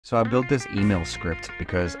So I built this email script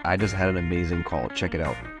because I just had an amazing call. Check it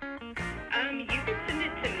out. You can send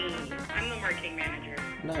it to me. I'm the marketing manager.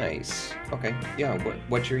 Nice. Okay. Yeah.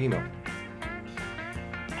 What's your email?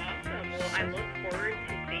 Awesome. Well, I look forward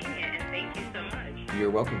to seeing it, and thank you so much. You're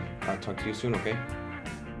welcome. I'll talk to you soon. Okay.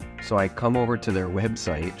 So I come over to their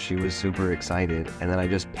website. She was super excited. And then I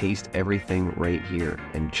just paste everything right here.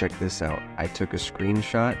 And check this out. I took a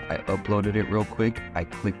screenshot. I uploaded it real quick. I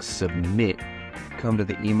click submit. Come to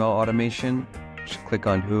the email automation. Just click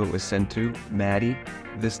on who it was sent to. Maddie.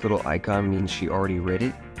 This little icon means she already read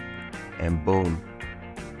it. And boom.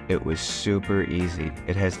 It was super easy.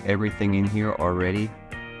 It has everything in here already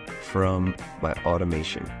from my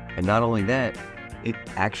automation. And not only that, it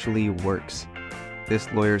actually works.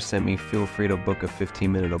 This lawyer sent me, feel free to book a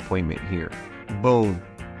 15-minute appointment here. Boom.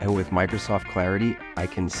 And with Microsoft Clarity, I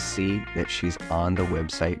can see that she's on the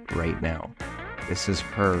website right now. This is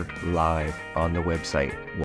her live on the website.